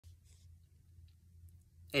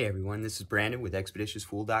Hey everyone, this is Brandon with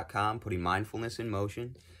ExpeditiousFool.com, putting mindfulness in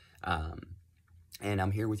motion. And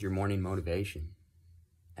I'm here with your morning motivation.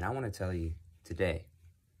 And I want to tell you today,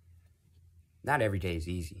 not every day is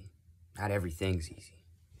easy. Not everything's easy.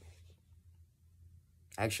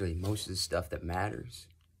 Actually, most of the stuff that matters,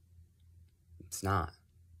 it's not.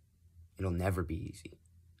 It'll never be easy.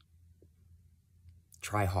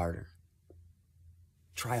 Try harder.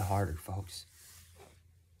 Try harder, folks.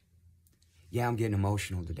 Yeah, I'm getting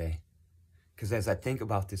emotional today, because as I think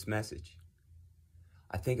about this message,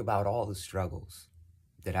 I think about all the struggles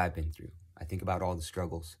that I've been through. I think about all the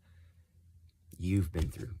struggles you've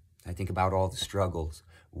been through. I think about all the struggles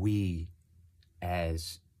we,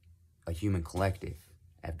 as a human collective,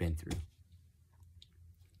 have been through.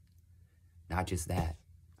 Not just that.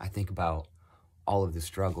 I think about all of the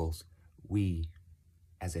struggles we,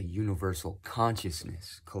 as a universal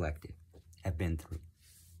consciousness collective, have been through,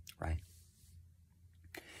 right?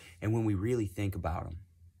 And when we really think about them,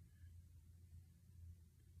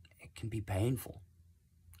 it can be painful.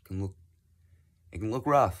 It can look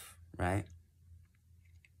rough, right?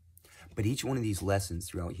 But each one of these lessons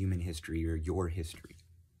throughout human history, or your history,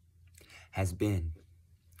 has been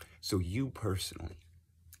so you personally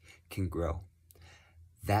can grow.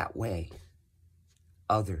 That way,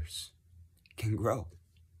 others can grow.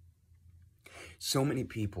 So many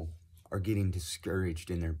people are getting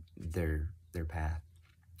discouraged in their path.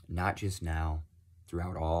 Not just now,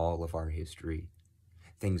 throughout all of our history,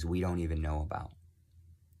 things we don't even know about.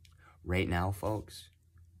 Right now, folks,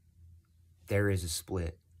 there is a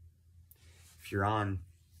split. If you're on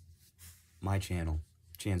my channel,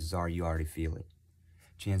 chances are you already feel it.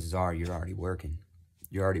 Chances are you're already working.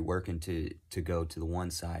 You're already working to go to the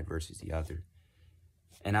one side versus the other.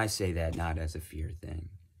 And I say that not as a fear thing.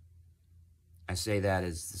 I say that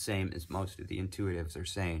as the same as most of the intuitives are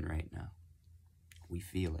saying right now. We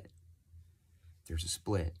feel it. There's a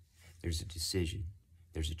split. There's a decision.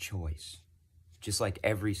 There's a choice. Just like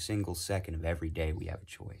every single second of every day, we have a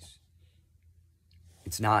choice.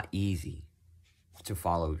 It's not easy to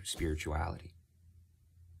follow spirituality,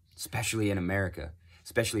 especially in America,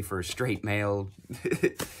 especially for a straight male,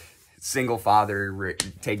 single father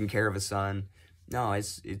taking care of a son. No,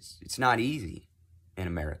 it's not easy in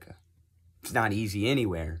America. It's not easy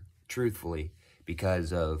anywhere, truthfully,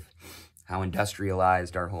 because of how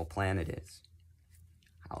industrialized our whole planet is,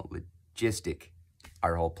 how logistic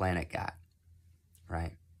our whole planet got,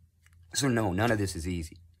 right? So no, none of this is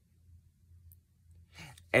easy.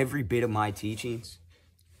 Every bit of my teachings,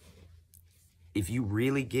 if you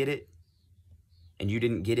really get it, and you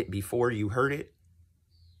didn't get it before you heard it,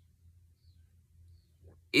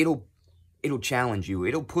 it'll challenge you.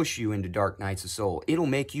 It'll push you into dark nights of soul. It'll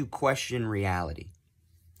make you question reality,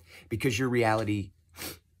 because your reality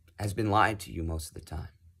has been lied to you most of the time.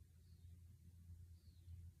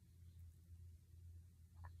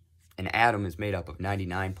 An atom is made up of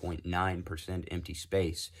 99.9% empty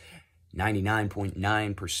space.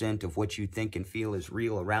 99.9% of what you think and feel is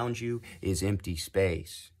real around you is empty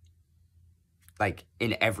space. Like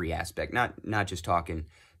in every aspect, not just talking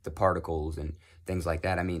the particles and things like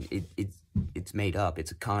that. I mean, it's made up.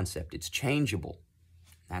 It's a concept. It's changeable.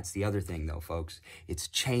 That's the other thing though, folks. It's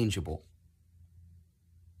changeable.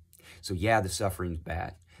 So yeah, the suffering's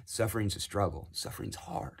bad. Suffering's a struggle. Suffering's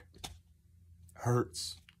hard.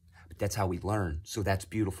 Hurts. But that's how we learn. So that's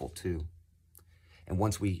beautiful too. And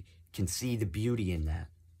once we can see the beauty in that,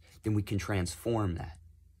 then we can transform that.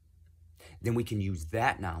 Then we can use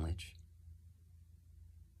that knowledge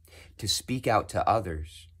to speak out to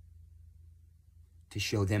others, to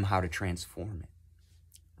show them how to transform it,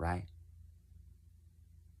 right?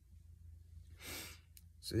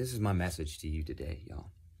 So this is my message to you today, y'all.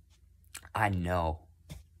 I know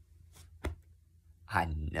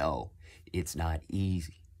it's not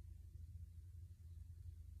easy.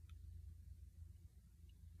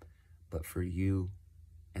 But for you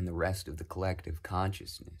and the rest of the collective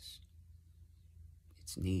consciousness,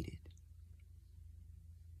 it's needed.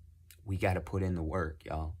 We got to put in the work,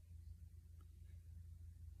 y'all.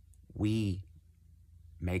 We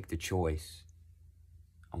make the choice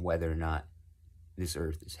on whether or not this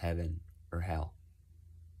earth is heaven or hell.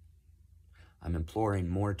 I'm imploring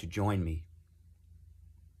more to join me.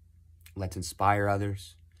 Let's inspire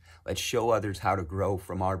others. Let's show others how to grow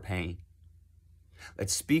from our pain.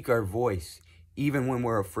 Let's speak our voice, even when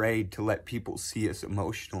we're afraid to let people see us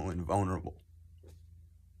emotional and vulnerable.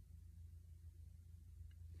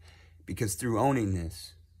 Because through owning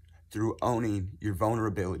this, through owning your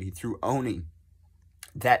vulnerability, through owning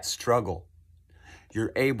that struggle,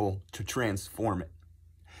 you're able to transform it.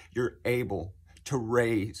 You're able to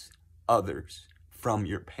raise others from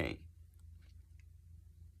your pain.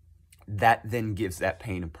 That then gives that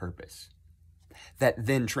pain a purpose. That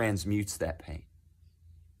then transmutes that pain.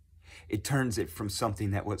 It turns it from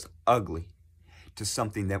something that was ugly to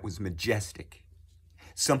something that was majestic,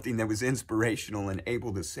 something that was inspirational and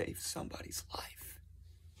able to save somebody's life.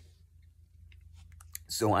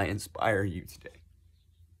 So I inspire you today.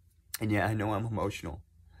 And yeah, I know I'm emotional.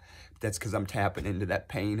 But that's because I'm tapping into that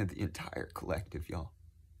pain of the entire collective, y'all.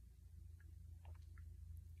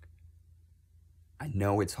 I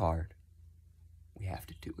know it's hard. We have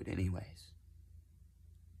to do it anyways.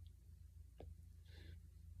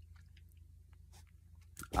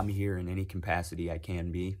 I'm here in any capacity I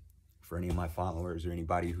can be for any of my followers or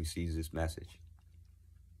anybody who sees this message.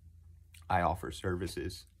 I offer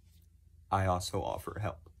services. I also offer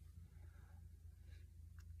help.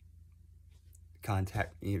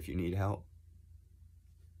 Contact me if you need help.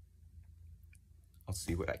 I'll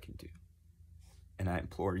see what I can do. And I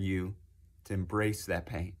implore you to embrace that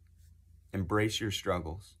pain. Embrace your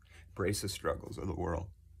struggles. Embrace the struggles of the world.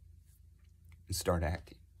 And start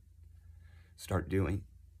acting. Start doing.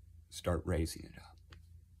 Start raising it up.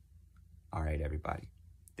 All right, everybody.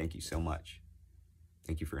 Thank you so much.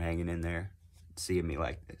 Thank you for hanging in there, seeing me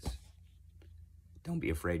like this. Don't be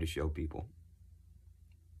afraid to show people.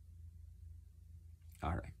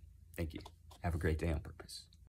 All right. Thank you. Have a great day on purpose.